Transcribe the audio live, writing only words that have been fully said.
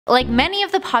Like many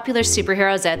of the popular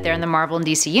superheroes out there in the Marvel and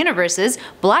DC universes,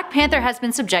 Black Panther has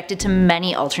been subjected to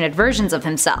many alternate versions of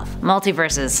himself.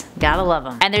 Multiverses, gotta love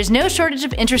them. And there's no shortage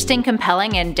of interesting,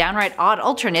 compelling, and downright odd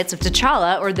alternates of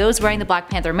T'Challa or those wearing the Black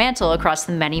Panther mantle across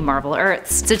the many Marvel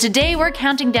Earths. So today we're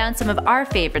counting down some of our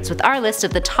favorites with our list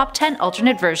of the top 10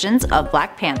 alternate versions of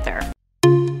Black Panther.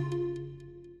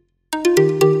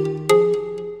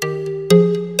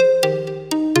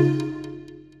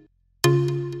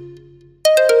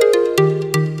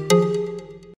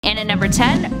 Number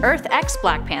 10. Earth X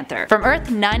Black Panther from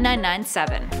Earth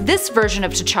 9997. This version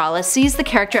of T'Challa sees the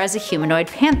character as a humanoid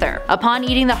panther. Upon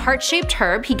eating the heart-shaped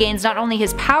herb, he gains not only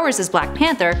his powers as Black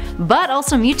Panther, but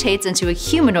also mutates into a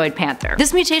humanoid panther.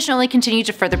 This mutation only continued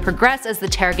to further progress as the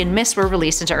Terrigen mists were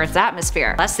released into Earth's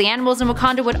atmosphere. Thus, the animals in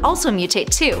Wakanda would also mutate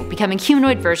too, becoming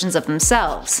humanoid versions of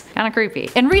themselves. Kinda creepy.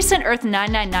 In recent Earth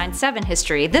 9997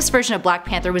 history, this version of Black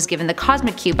Panther was given the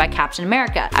Cosmic Cube by Captain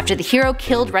America after the hero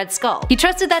killed Red Skull. He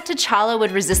trusted that T'Challa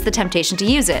would resist the temptation to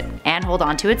use it, and hold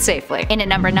on to it safely. In at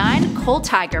number 9, Cold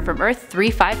Tiger from Earth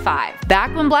 355.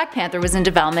 Back when Black Panther was in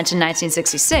development in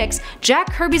 1966,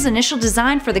 Jack Kirby's initial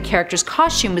design for the character's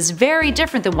costume was very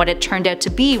different than what it turned out to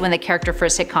be when the character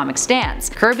first hit comic stands.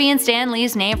 Kirby and Stan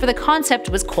Lee's name for the concept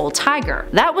was Cold Tiger.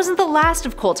 That wasn't the last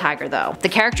of Cold Tiger though. The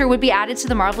character would be added to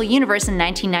the Marvel Universe in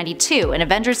 1992 in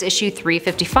Avengers issue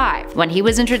 355, when he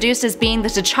was introduced as being the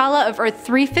T'Challa of Earth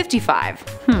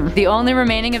 355. The only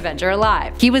remaining Avenger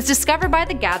alive. He was discovered by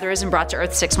the Gatherers and brought to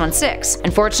Earth 616.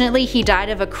 Unfortunately, he died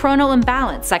of a chronal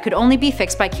imbalance that could only be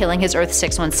fixed by killing his Earth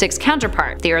 616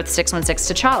 counterpart, the Earth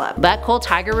 616 T'Challa, but Cold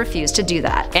Tiger refused to do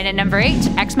that. And at number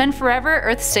 8, X-Men Forever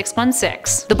Earth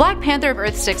 616. The Black Panther of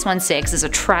Earth 616 is a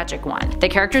tragic one. The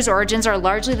character's origins are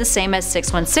largely the same as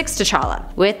 616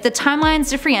 T'Challa, with the timelines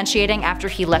differentiating after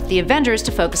he left the Avengers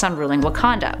to focus on ruling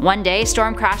Wakanda. One day,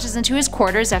 Storm crashes into his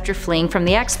quarters after fleeing from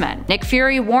the X-Men. Nick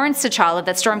Fury warns T'Challa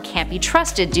that Storm can't be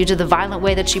trusted due to the violent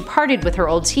way that she parted with her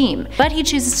old team, but he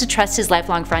chooses to trust his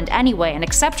lifelong friend anyway and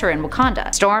accept her in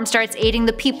Wakanda. Storm starts aiding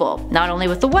the people, not only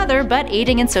with the weather, but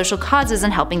aiding in social causes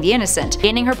and helping the innocent,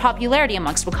 gaining her popularity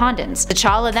amongst Wakandans.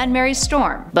 T'Challa then marries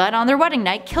Storm, but on their wedding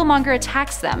night, Killmonger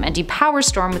attacks them and depowers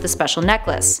Storm with a special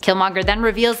necklace. Killmonger then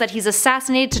reveals that he's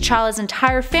assassinated T'Challa's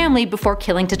entire family before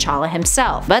killing T'Challa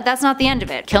himself. But that's not the end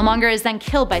of it. Killmonger is then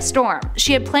killed by Storm.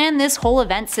 She had planned this whole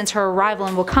event since her arrival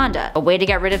in Wakanda, a way to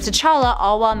get rid of T'Challa,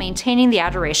 all while maintaining the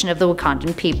adoration of the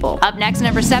Wakandan people. Up next,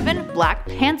 number 7, Black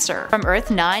Panther from Earth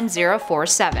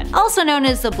 9047. Also known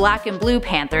as the Black and Blue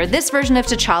Panther, this version of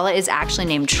T'Challa is actually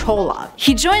named Chola.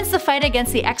 He joins the fight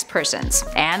against the X-Persons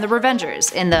and the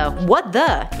Revengers in the What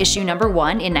the issue number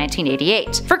 1 in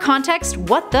 1988. For context,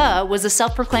 What the was a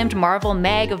self-proclaimed Marvel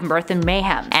mag of mirth and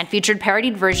mayhem, and featured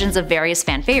parodied versions of various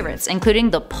fan favorites, including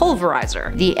the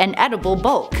Pulverizer, the Inedible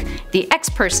Bulk, the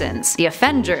X-Persons, the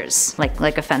Offenders,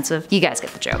 like offensive, you guys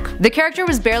get the joke. The character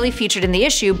was barely featured in the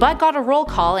issue, but got a roll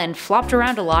call and flopped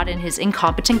around a lot in his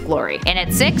incompetent glory. And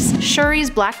at 6, Shuri's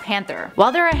Black Panther.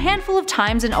 While there are a handful of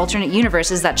times in alternate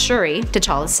universes that Shuri,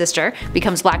 T'Challa's sister,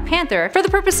 becomes Black Panther, for the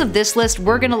purpose of this list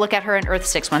we're gonna look at her in Earth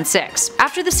 616.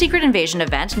 After the Secret Invasion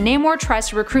event, Namor tries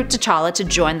to recruit T'Challa to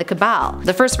join the Cabal,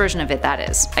 the first version of it that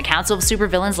is, a council of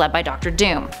supervillains led by Dr.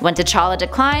 Doom. When T'Challa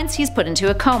declines, he's put into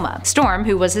a coma. Storm,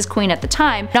 who was his queen at the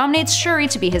time, nominates Shuri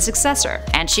to be his successor,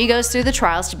 and she goes through the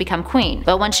trials to become queen.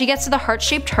 But when she gets to the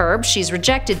heart-shaped herb, she's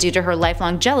rejected due to her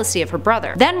lifelong jealousy of her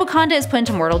brother. Then Wakanda is put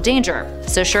into mortal danger,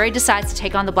 so Shuri decides to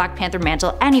take on the Black Panther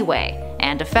mantle anyway,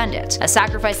 and defend it, a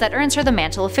sacrifice that earns her the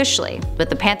mantle officially, with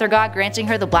the Panther God granting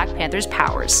her the Black Panther's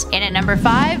powers. In at number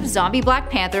 5, Zombie Black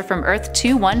Panther from Earth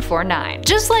 2149.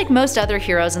 Just like most other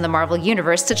heroes in the Marvel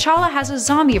Universe, T'Challa has a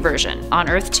zombie version on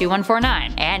Earth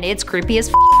 2149, and it's creepy as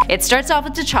f***. It starts off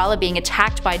with T'Challa being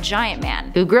attacked by Giant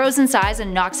Man, who grows in size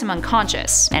and knocks him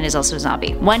unconscious, and is also a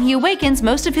zombie. When he awakens,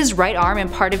 most of his right arm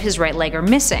and part of his right leg are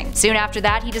missing. Soon after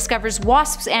that, he discovers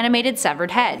Wasp's animated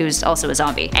severed head, who's also a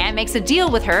zombie, and makes a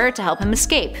deal with her to help him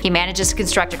escape. He manages to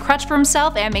construct a crutch for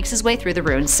himself and makes his way through the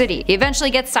ruined city. He eventually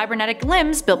gets cybernetic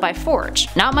limbs built by Forge.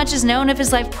 Not much is known of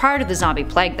his life prior to the zombie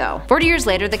plague though. 40 years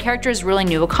later, the character is ruling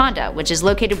New Wakanda, which is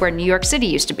located where New York City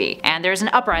used to be, and there's an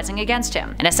uprising against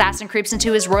him. An assassin creeps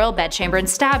into his royal bedchamber and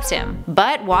stabs him,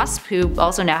 but Wasp, who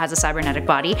also now has a cybernetic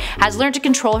body, has learned to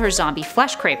control her zombie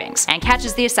flesh cravings, and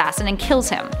catches the assassin and kills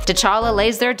him. T'Challa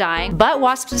lays there dying, but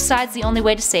Wasp decides the only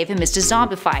way to save him is to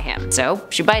zombify him, so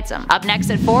she bites him. Up next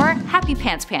at 4, Happy Happy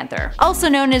Pants Panther. Also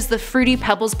known as the Fruity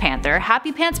Pebbles Panther,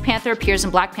 Happy Pants Panther appears in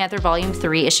Black Panther Volume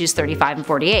 3, issues 35 and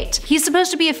 48. He's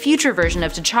supposed to be a future version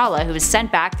of T'Challa who was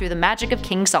sent back through the magic of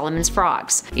King Solomon's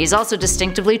frogs. He's also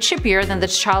distinctively chippier than the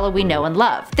T'Challa we know and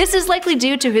love. This is likely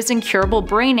due to his incurable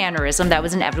brain aneurysm that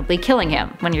was inevitably killing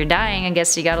him. When you're dying, I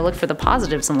guess you gotta look for the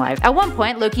positives in life. At one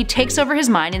point, Loki takes over his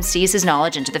mind and sees his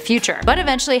knowledge into the future. But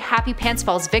eventually, Happy Pants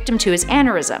falls victim to his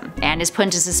aneurysm, and is put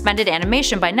into suspended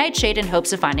animation by Nightshade in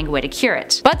hopes of finding a way to cure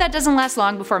it. But that doesn't last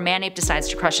long before Manape decides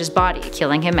to crush his body,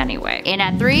 killing him anyway. In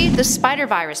at 3, the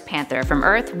Spider-Virus Panther from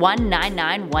Earth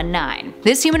 19919.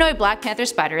 This humanoid Black Panther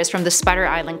spider is from the Spider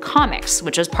Island comics,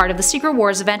 which was part of the Secret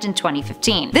Wars event in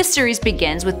 2015. This series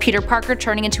begins with Peter Parker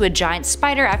turning into a giant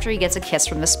spider after he gets a kiss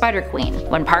from the Spider Queen.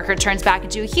 When Parker turns back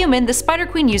into a human, the Spider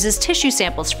Queen uses tissue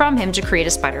samples from him to create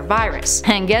a spider virus.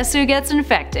 And guess who gets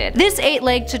infected? This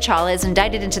 8-legged T'Challa is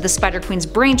indicted into the Spider Queen's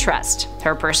brain trust,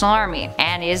 her personal army,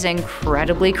 and is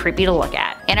incredibly creepy to look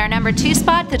at. In our number 2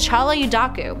 spot, T'Challa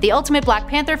Udaku, the ultimate Black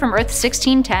Panther from Earth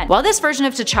 1610. While this version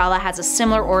of T'Challa has a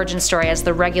similar origin story as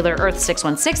the regular Earth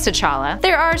 616 T'Challa,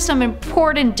 there are some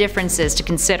important differences to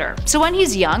consider. So when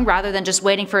he's young, rather than just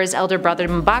waiting for his elder brother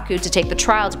M'Baku to take the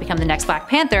trial to become the next Black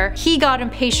Panther, he got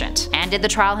impatient and did the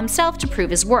trial himself to prove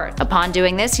his worth. Upon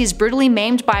doing this, he's brutally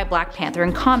maimed by a Black Panther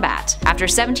in combat. After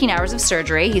 17 hours of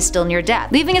surgery, he's still near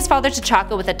death, leaving his father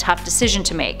T'Chaka with a tough decision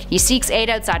to make. He seeks aid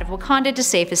outside of Wakanda to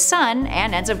save his son,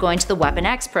 and ends up going to the Weapon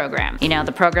X program. You know,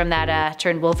 the program that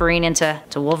turned Wolverine into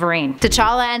Wolverine.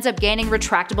 T'Challa ends up gaining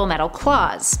retractable metal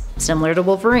claws, similar to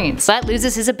Wolverine's, but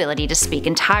loses his ability to speak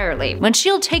entirely. When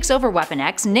S.H.I.E.L.D. takes over Weapon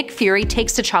X, Nick Fury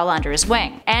takes T'Challa under his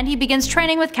wing, and he begins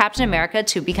training with Captain America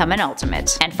to become an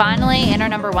Ultimate. And finally, in our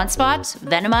number 1 spot,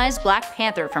 Venomized Black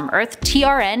Panther from Earth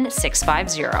TRN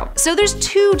 650. So there's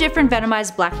 2 different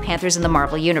Venomized Black Panthers in the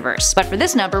Marvel Universe, but for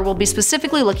this number we'll be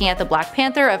specifically looking at the Black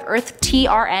Panther of Earth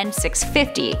TRN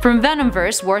 650 from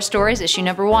Venomverse War Stories issue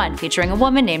number 1, featuring a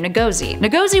woman named Ngozi.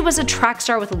 Ngozi was a track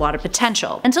star with a lot of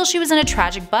potential, until she was in a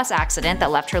tragic bus accident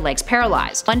that left her legs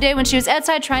paralyzed. One day when she was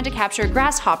outside trying to capture a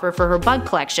grasshopper for her bug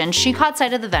collection, she caught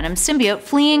sight of the Venom symbiote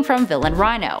fleeing from villain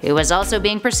Rhino, who was also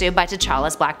being pursued by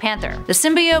T'Challa's Black Panther. The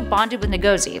symbiote bonded with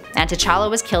Ngozi, and T'Challa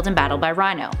was killed in battle by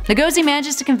Rhino. Ngozi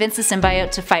manages to convince the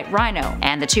symbiote to fight Rhino,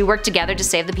 and the two work together to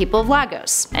save the people of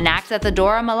Lagos, an act that the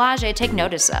Dora Milaje take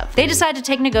notice of. They decide to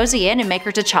take Ngozi in and make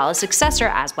her T'Challa's successor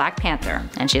as Black Panther,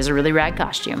 and she has a really rad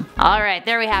costume. Alright,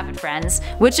 there we have it, friends.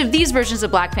 Which of these versions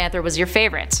of Black Panther was your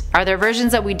favorite? Are there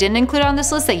versions that we didn't include on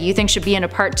this list that you think should be in a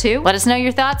part 2? Let us know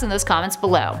your thoughts in those comments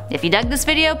below. If you dug this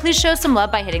video, please show some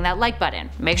love by hitting that like button.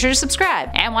 Make sure to subscribe,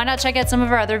 and why not check out some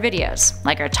of our other videos,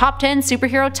 like our top 10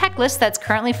 superhero tech list that's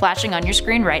currently flashing on your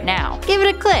screen right now. Give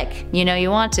it a click, you know you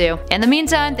want to. In the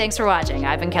meantime, thanks for watching.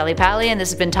 I've been Kelly Pally, and this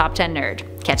has been Top 10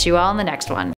 Nerd. Catch you all in the next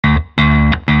one.